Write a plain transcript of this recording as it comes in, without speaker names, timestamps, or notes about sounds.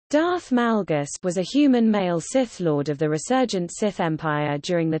Darth Malgus was a human male Sith Lord of the resurgent Sith Empire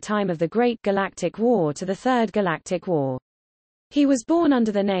during the time of the Great Galactic War to the Third Galactic War. He was born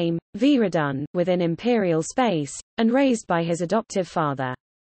under the name, Viridun, within Imperial space, and raised by his adoptive father.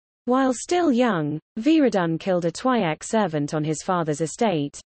 While still young, Viridun killed a Twi'lek servant on his father's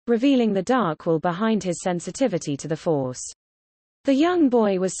estate, revealing the dark will behind his sensitivity to the Force. The young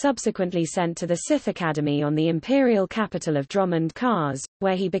boy was subsequently sent to the Sith Academy on the imperial capital of Dromund Kars,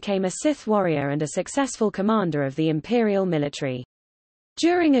 where he became a Sith warrior and a successful commander of the imperial military.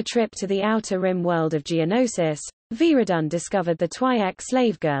 During a trip to the outer rim world of Geonosis, Viridun discovered the Twi'lek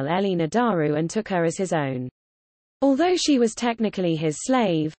slave girl Elena Daru and took her as his own. Although she was technically his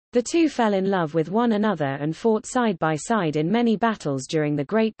slave, the two fell in love with one another and fought side by side in many battles during the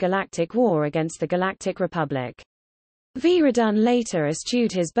Great Galactic War against the Galactic Republic. Viridun later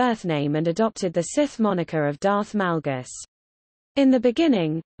eschewed his birth name and adopted the Sith moniker of Darth Malgus. In the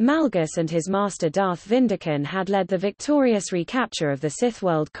beginning, Malgus and his master Darth Vindican had led the victorious recapture of the Sith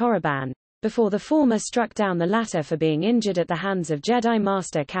world Korriban, before the former struck down the latter for being injured at the hands of Jedi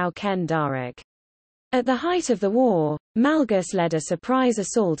Master Cao Ken Darroch. At the height of the war, Malgus led a surprise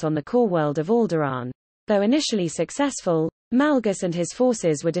assault on the core world of Alderaan. Though initially successful, Malgus and his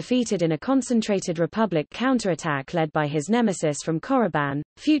forces were defeated in a concentrated Republic counterattack led by his nemesis from Korriban,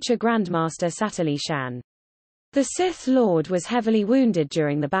 future Grandmaster Satterley Shan. The Sith Lord was heavily wounded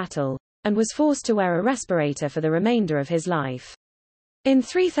during the battle, and was forced to wear a respirator for the remainder of his life. In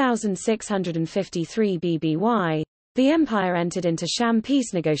 3653 BBY, the Empire entered into sham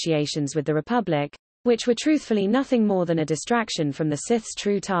peace negotiations with the Republic, which were truthfully nothing more than a distraction from the Sith's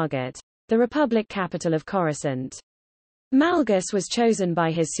true target, the Republic capital of Coruscant. Malgus was chosen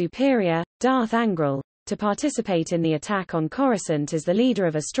by his superior, Darth Angral, to participate in the attack on Coruscant as the leader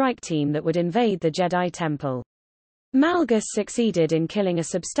of a strike team that would invade the Jedi Temple. Malgus succeeded in killing a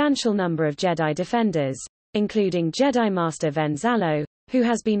substantial number of Jedi defenders, including Jedi Master Ven Zallo, who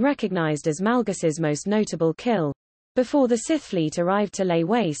has been recognized as Malgus's most notable kill, before the Sith fleet arrived to lay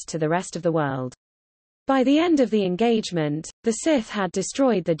waste to the rest of the world. By the end of the engagement, the Sith had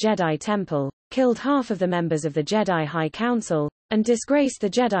destroyed the Jedi Temple, killed half of the members of the Jedi High Council, and disgraced the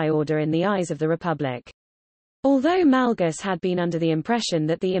Jedi Order in the eyes of the Republic. Although Malgus had been under the impression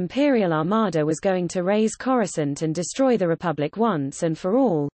that the Imperial Armada was going to raise Coruscant and destroy the Republic once and for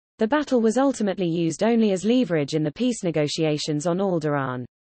all, the battle was ultimately used only as leverage in the peace negotiations on Alderaan.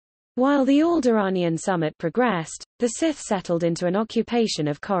 While the Alderaanian summit progressed, the Sith settled into an occupation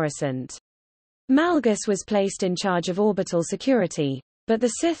of Coruscant. Malgus was placed in charge of orbital security, but the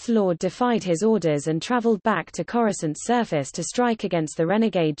Sith Lord defied his orders and traveled back to Coruscant's surface to strike against the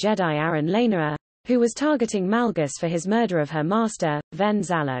renegade Jedi Aaron Laenara, who was targeting Malgus for his murder of her master, Ven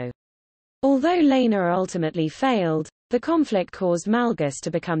Zallo. Although Laenara ultimately failed, the conflict caused Malgus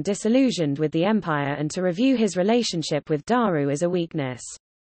to become disillusioned with the Empire and to review his relationship with Daru as a weakness.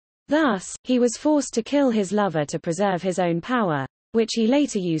 Thus, he was forced to kill his lover to preserve his own power, which he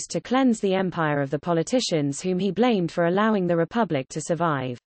later used to cleanse the Empire of the politicians whom he blamed for allowing the Republic to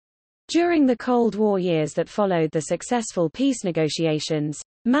survive. During the Cold War years that followed the successful peace negotiations,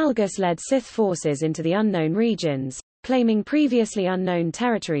 Malgus led Sith forces into the unknown regions, claiming previously unknown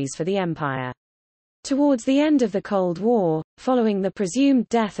territories for the Empire. Towards the end of the Cold War, following the presumed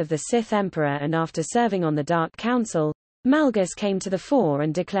death of the Sith Emperor and after serving on the Dark Council, Malgus came to the fore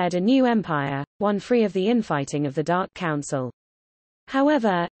and declared a new empire, one free of the infighting of the Dark Council.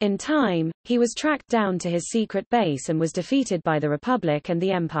 However, in time, he was tracked down to his secret base and was defeated by the Republic and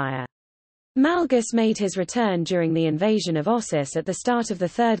the Empire. Malgus made his return during the invasion of Ossus at the start of the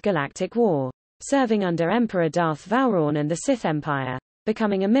Third Galactic War, serving under Emperor Darth Vowrawn and the Sith Empire,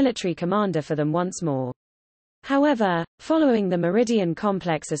 becoming a military commander for them once more. However, following the Meridian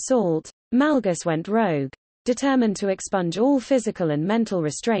Complex assault, Malgus went rogue, determined to expunge all physical and mental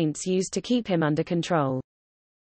restraints used to keep him under control.